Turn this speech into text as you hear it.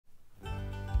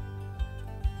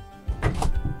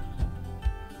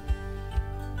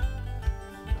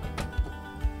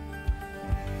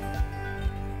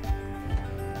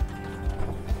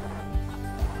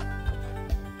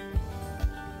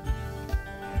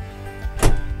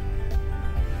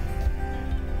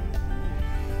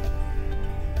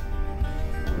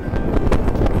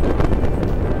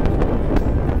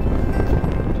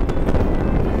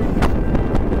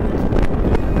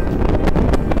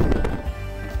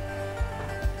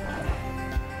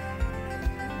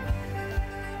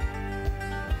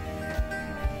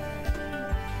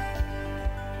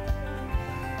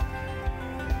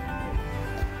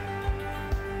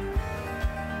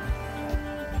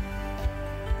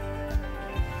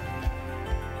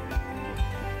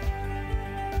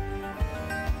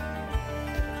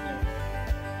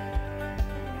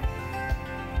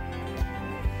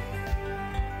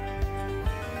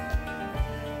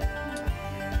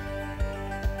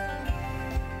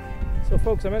So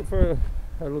folks, I'm out for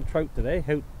a little trout today.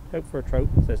 Out for a trout,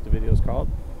 as the video is called.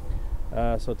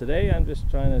 So today I'm just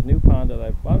trying a new pond that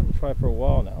I've wanted to try for a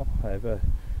while now. I've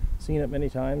seen it many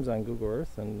times on Google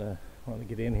Earth and want to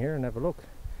get in here and have a look.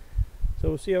 So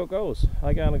we'll see how it goes.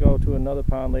 I'm gonna go to another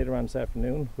pond later on this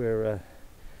afternoon where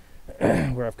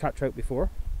where I've caught trout before.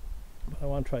 But I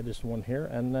want to try this one here,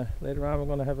 and later on we're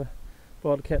going to have a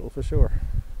boiled kettle for sure.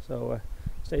 So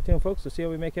stay tuned, folks, to see how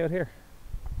we make out here.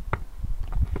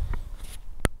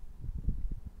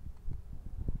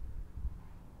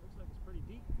 Looks like it's pretty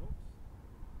deep, folks.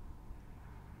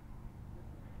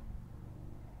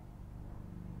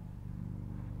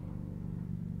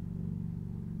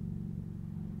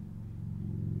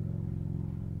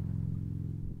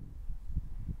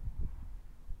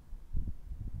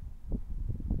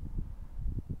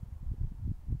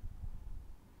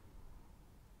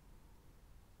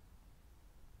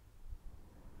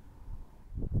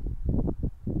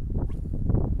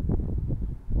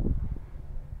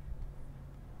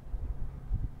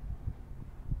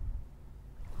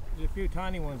 There's a few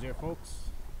tiny ones there,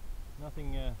 folks.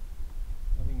 Nothing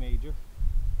major.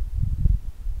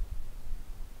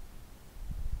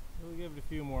 We'll give it a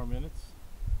few more minutes.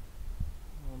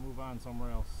 We'll move on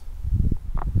somewhere else.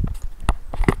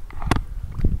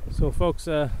 So folks,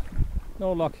 no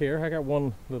luck here. I got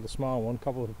one little small one,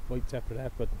 couple of bites after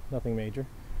that, but nothing major.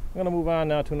 I'm going to move on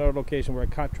now to another location where I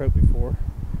caught trout before,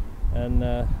 and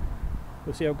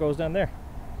we'll see how it goes down there.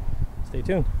 Stay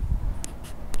tuned.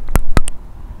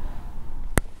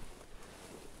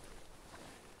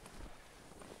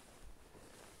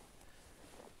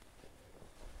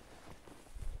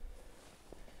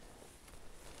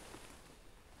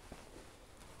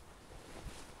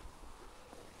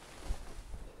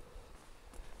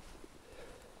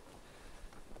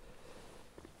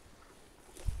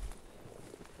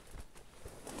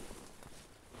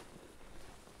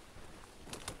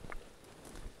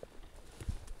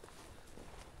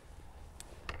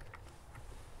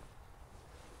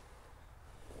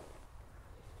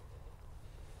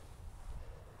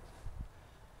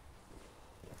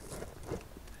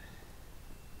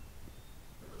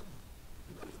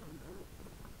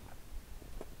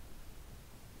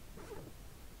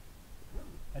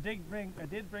 I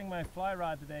did bring my fly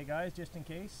rod today, guys, just in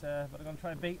case, but I'm going to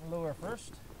try bait and lure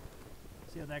first,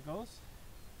 see how that goes.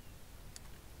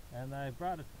 And I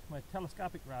brought my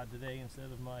telescopic rod today instead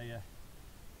of my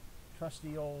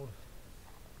trusty old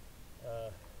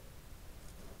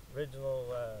original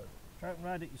trout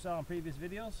rod that you saw in previous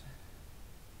videos.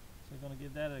 So we're going to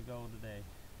give that a go today.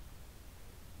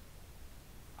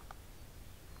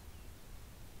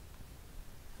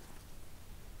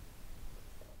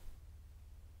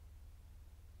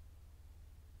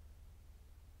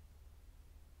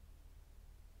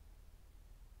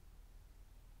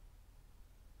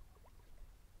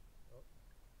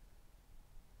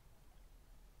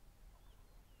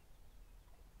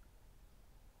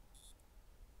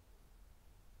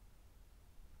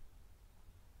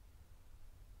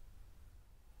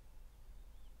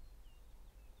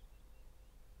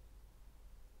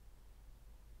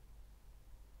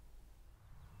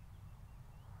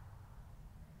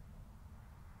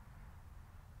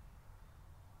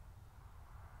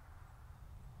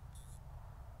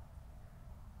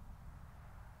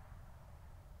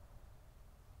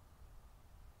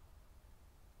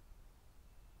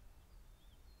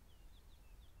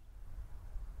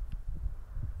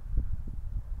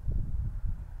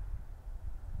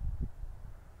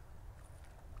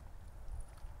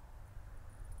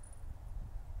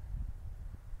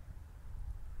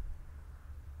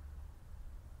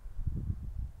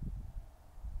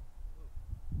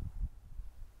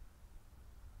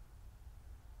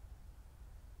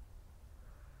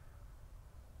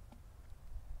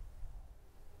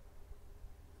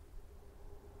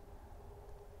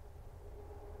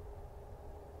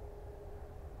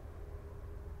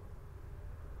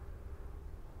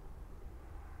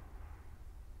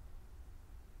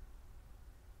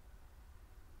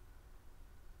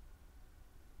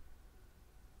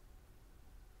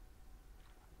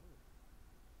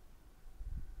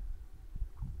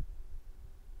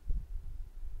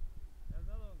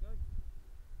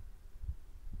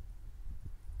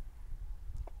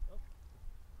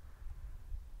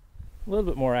 A little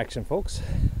bit more action, folks.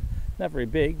 Not very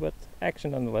big, but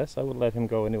action nonetheless. I would let him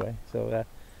go anyway. So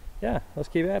yeah, let's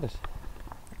keep at it.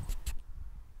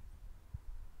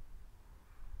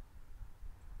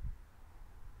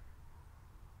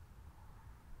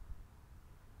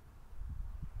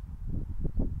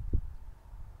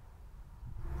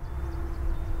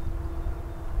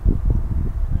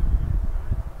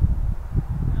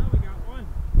 Now we got one.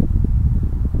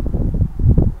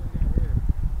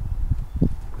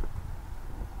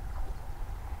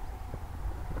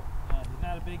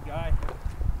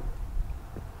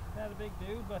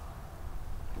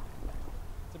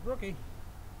 rookie.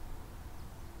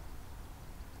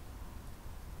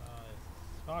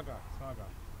 Small guy.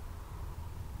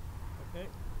 Okay,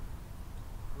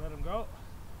 let him go.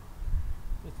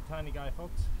 Just a tiny guy,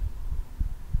 folks.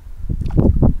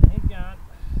 He's gone.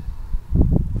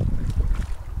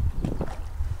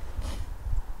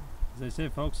 As I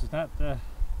said, folks, it's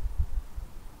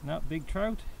not big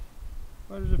trout,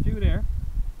 but there's a few there,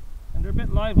 and they're a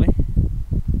bit lively,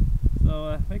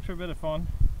 so makes for a bit of fun.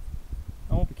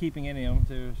 I won't be keeping any of them;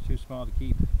 they're too small to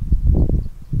keep,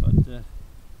 but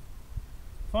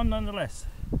fun nonetheless.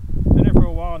 Been here for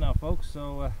a while now, folks,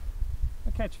 so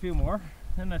I'll catch a few more.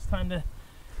 Then it's time to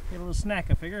get a little snack.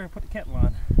 I figure put the kettle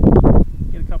on,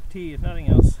 get a cup of tea, if nothing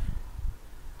else.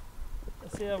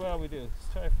 Let's see how well we do.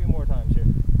 Let's try a few more times here.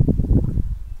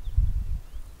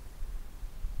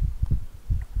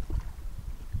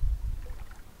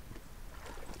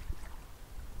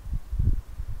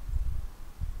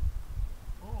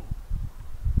 Oh,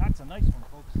 that's a nice one,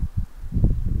 folks.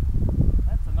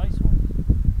 That's a nice one.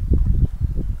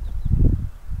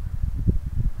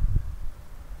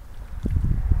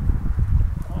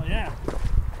 Oh yeah.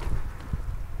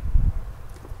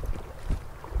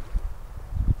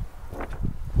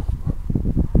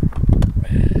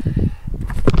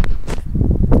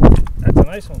 That's a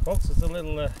nice one, folks. It's a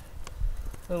little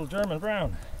German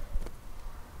brown.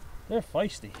 They're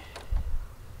feisty.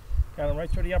 Got them right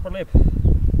through the upper lip.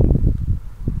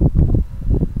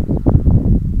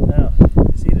 Now,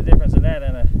 you see the difference in that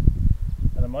and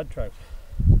a mud trout.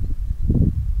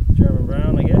 German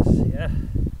brown, I guess. Yeah.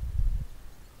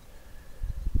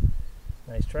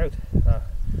 Nice trout.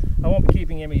 I won't be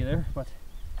keeping him either, but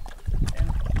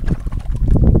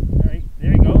alright,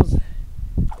 there he goes.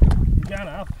 He's gone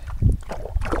off.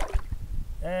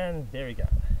 And there he gone.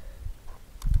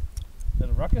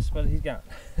 Little ruckus, but he's gone.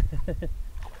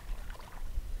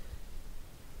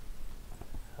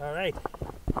 Alright.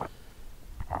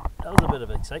 That was a bit of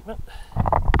excitement.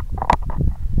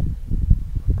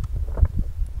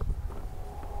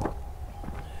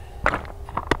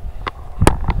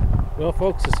 Well,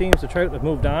 folks, it seems the trout have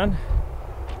moved on,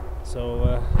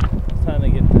 so it's time to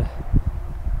get I'm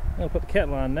gonna put the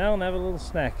kettle on now and have a little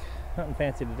snack. Nothing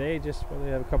fancy today, just probably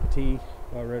have a cup of tea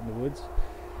while we're out in the woods.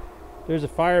 There's a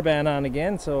fire ban on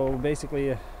again, so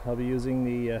basically I'll be using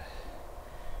the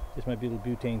just my little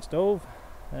butane stove,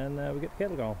 and we get the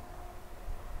kettle going.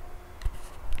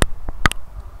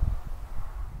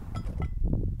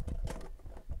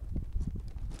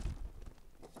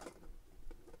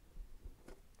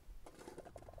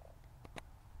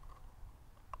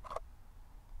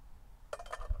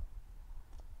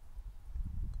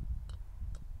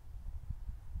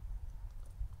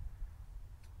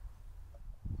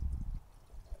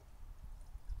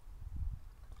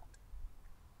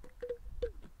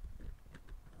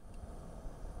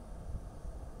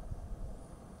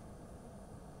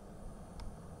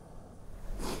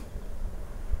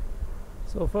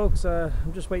 So folks,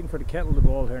 I'm just waiting for the kettle to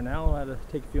boil here now. I had to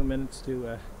take a few minutes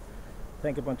to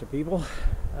thank a bunch of people.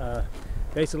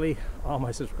 Basically, all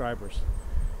my subscribers.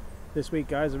 This week,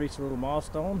 guys, I reached a little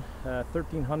milestone,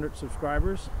 1,300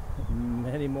 subscribers,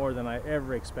 many more than I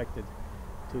ever expected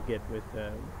to get with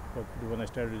when I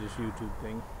started this YouTube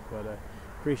thing. But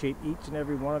appreciate each and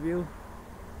every one of you.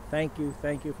 Thank you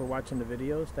for watching the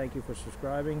videos. Thank you for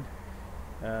subscribing.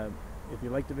 If you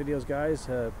like the videos, guys,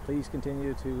 please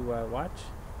continue to watch.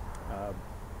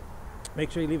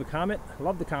 Make sure you leave a comment. I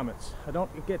love the comments. I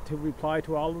don't get to reply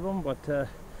to all of them, but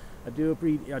I do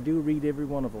read every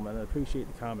one of them, and I appreciate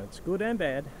the comments, good and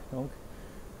bad. Don't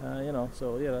you know?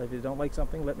 So yeah, if you don't like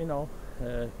something, let me know.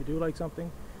 If you do like something,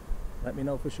 let me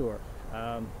know for sure.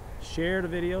 Share the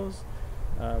videos.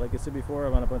 Like I said before,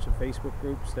 I'm on a bunch of Facebook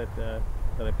groups that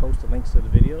I post the links to the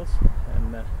videos,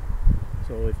 and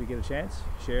so if you get a chance,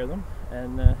 share them,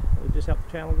 and it'll just help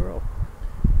the channel grow.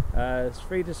 It's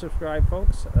free to subscribe,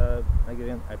 folks.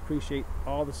 Again, I appreciate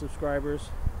all the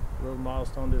subscribers. A little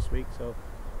milestone this week. So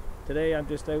today I'm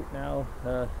just out now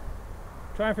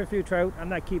trying for a few trout. I'm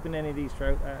not keeping any of these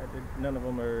trout. None of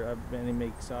them are of any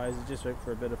make size. It's just out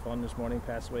for a bit of fun this morning.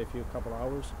 Passed away a couple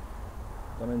hours.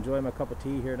 Gonna enjoy my cup of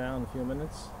tea here now in a few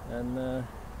minutes, and then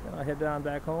I'll head down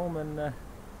back home and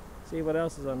see what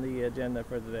else is on the agenda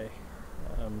for the day.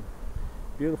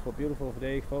 Beautiful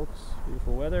day, folks.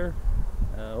 Beautiful weather.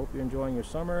 Hope you're enjoying your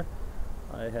summer.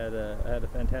 I had a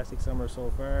fantastic summer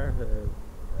so far.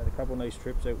 Had a couple nice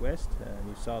trips out west, and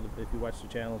you saw if you watch the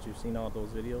channels, you've seen all those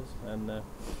videos, and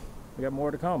we got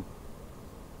more to come.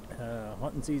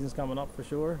 Hunting season's coming up for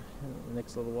sure in the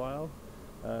next little while.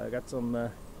 I got some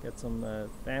Get some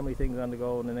family things on the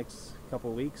go in the next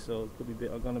couple of weeks, so it could be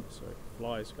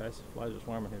flies, guys. Flies are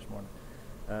swarming here this morning.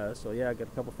 So yeah, I got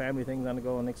a couple family things on the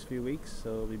go in the next few weeks,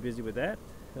 so I'll be busy with that.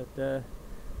 But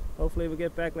hopefully we'll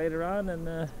get back later on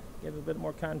and get a bit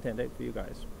more content out for you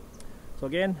guys. So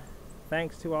again,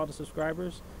 thanks to all the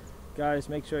subscribers. Guys,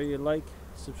 make sure you like,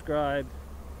 subscribe,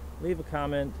 leave a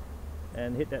comment,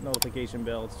 and hit that notification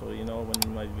bell so you know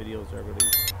when my videos are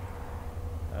released.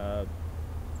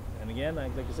 And again,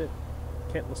 like I said,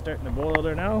 kettle's starting to boil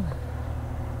there now.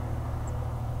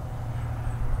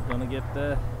 Gonna get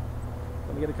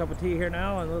a cup of tea here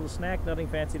now and a little snack. Nothing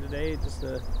fancy today, just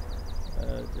a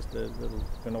little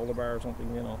granola bar or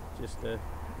something, you know. Just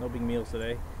no big meals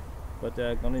today, but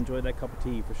gonna enjoy that cup of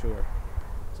tea for sure.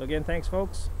 So again, thanks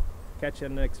folks. Catch you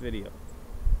in the next video.